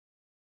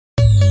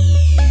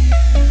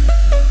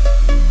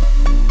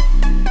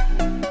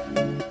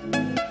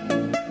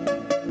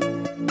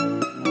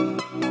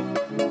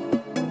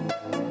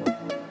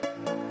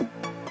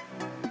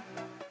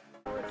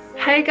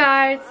Hey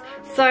guys,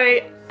 so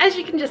as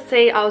you can just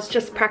see, I was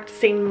just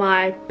practicing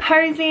my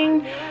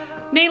posing.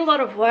 Need a lot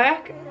of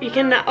work. You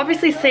can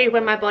obviously see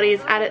where my body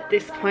is at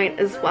this point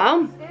as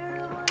well.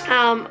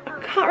 I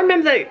can't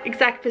remember the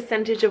exact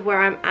percentage of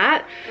where I'm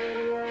at.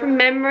 From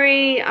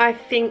memory, I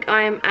think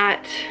I am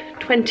at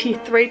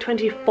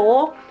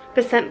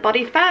 23-24%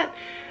 body fat.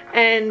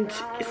 And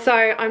so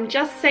I'm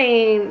just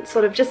seeing,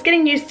 sort of just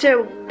getting used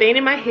to being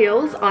in my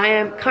heels. I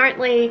am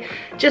currently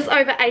just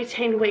over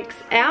 18 weeks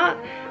out,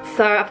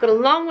 so I've got a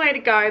long way to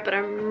go, but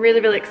I'm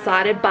really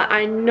excited. But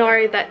I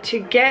know that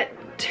to get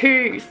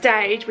to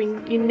stage,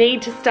 you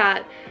need to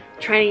start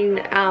training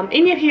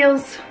in your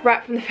heels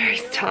right from the very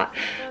start.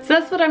 So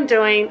that's what I'm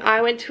doing.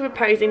 I went to a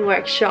posing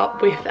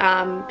workshop with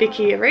Vic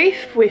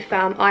with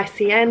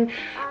ICN. It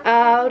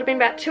would have been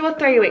about 2 or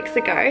 3 weeks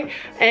ago,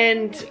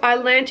 and I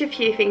learned a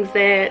few things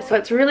there. So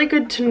it's really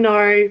good to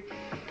know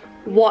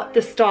what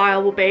the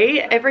style will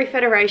be. Every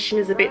federation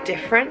is a bit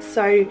different,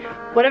 so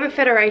whatever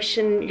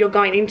federation you're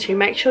going into,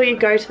 make sure you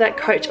go to that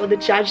coach or the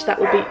judge that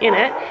will be in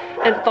it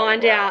and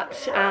find out,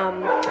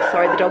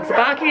 sorry, the dogs are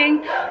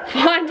barking,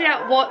 find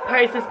out what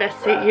poses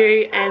best suit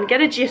you and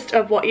get a gist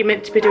of what you're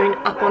meant to be doing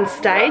up on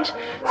stage,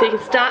 so you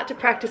can start to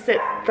practice it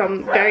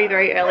from very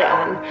early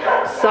on.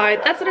 So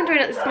that's what I'm doing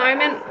at this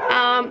moment.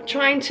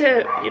 Trying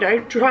to,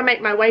 try and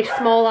make my waist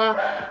smaller,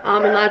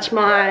 enlarge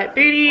my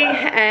booty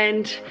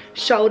and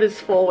shoulders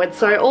forward.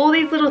 So all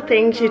these little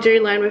things you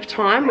do learn with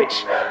time,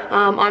 which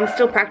I'm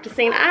still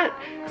practicing at.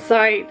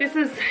 So this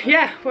is,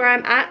 yeah, where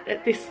I'm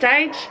at this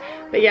stage.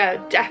 But yeah,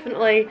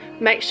 definitely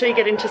make sure you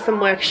get into some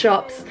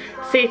workshops.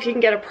 See if you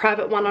can get a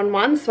private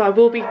one-on-one. So I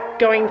will be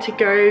going to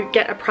go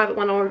get a private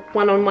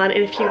one-on-one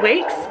in a few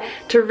weeks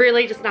to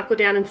really just knuckle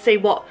down and see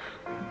what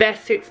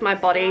best suits my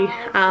body.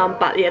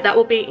 But yeah, that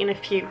will be in a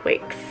few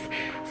weeks.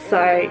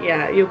 So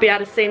yeah, you'll be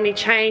able to see me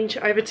change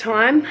over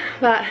time.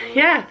 But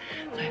yeah,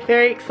 so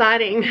very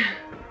exciting.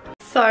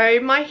 So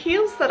my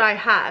heels that I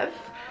have,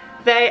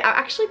 they are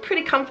actually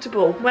pretty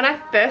comfortable. When I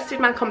first did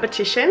my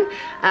competition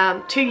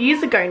 2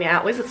 years ago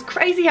now, it's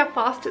crazy how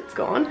fast it's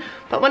gone,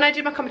 but when I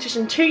did my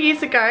competition 2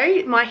 years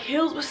ago, my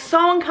heels were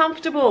so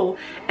uncomfortable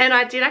and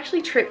I did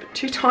actually trip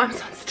 2 times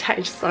on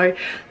stage, so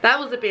that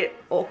was a bit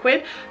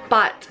awkward.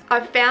 But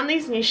I've found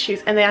these new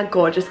shoes and they are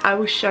gorgeous. I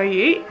will show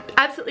you.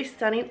 Absolutely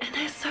stunning, and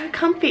they're so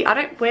comfy. I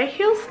don't wear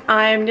heels.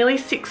 I am nearly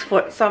 6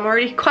 foot, so I'm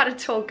already quite a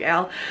tall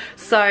girl.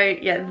 So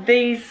yeah,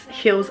 these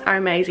heels are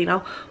amazing.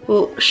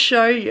 We'll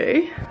show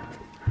you.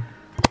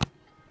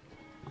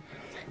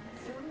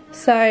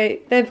 So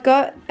they've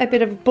got a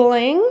bit of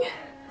bling,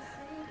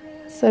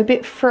 so a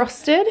bit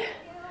frosted,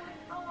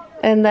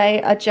 and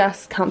they are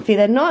just comfy.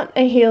 They're not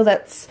a heel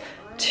that's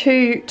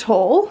too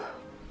tall.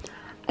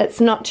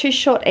 It's not too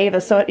short either,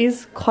 so it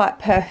is quite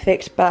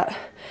perfect. But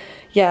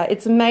yeah,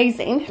 it's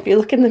amazing. If you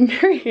look in the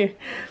mirror,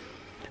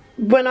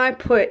 when I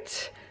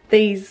put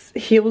these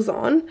heels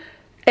on,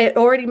 it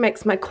already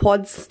makes my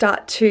quads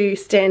start to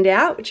stand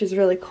out, which is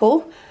really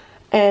cool,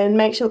 and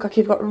makes you look like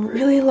you've got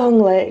really long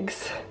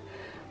legs.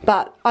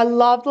 But I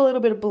love the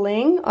little bit of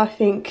bling. I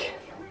think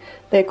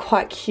they're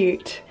quite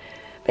cute.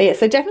 But yeah,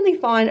 so definitely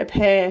find a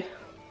pair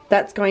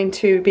that's going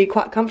to be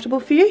quite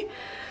comfortable for you.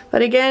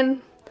 But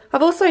again,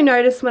 I've also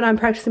noticed when I'm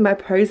practicing my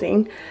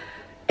posing,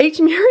 each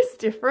mirror is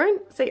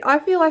different. See, I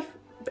feel like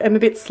I'm a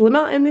bit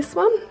slimmer in this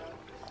one.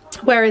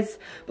 Whereas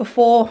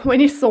before, when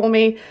you saw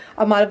me,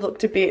 I might have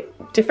looked a bit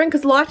different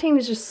because lighting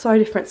is just so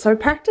different. So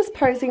practice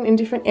posing in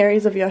different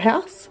areas of your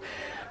house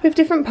with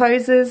different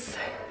poses.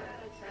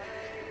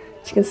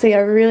 As you can see, I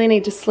really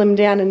need to slim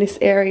down in this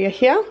area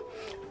here.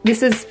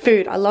 This is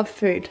food. I love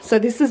food. So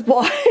this is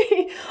why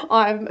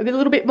I'm a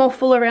little bit more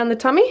full around the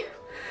tummy.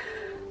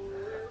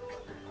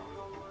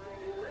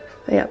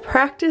 But yeah,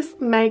 practice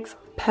makes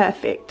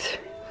perfect.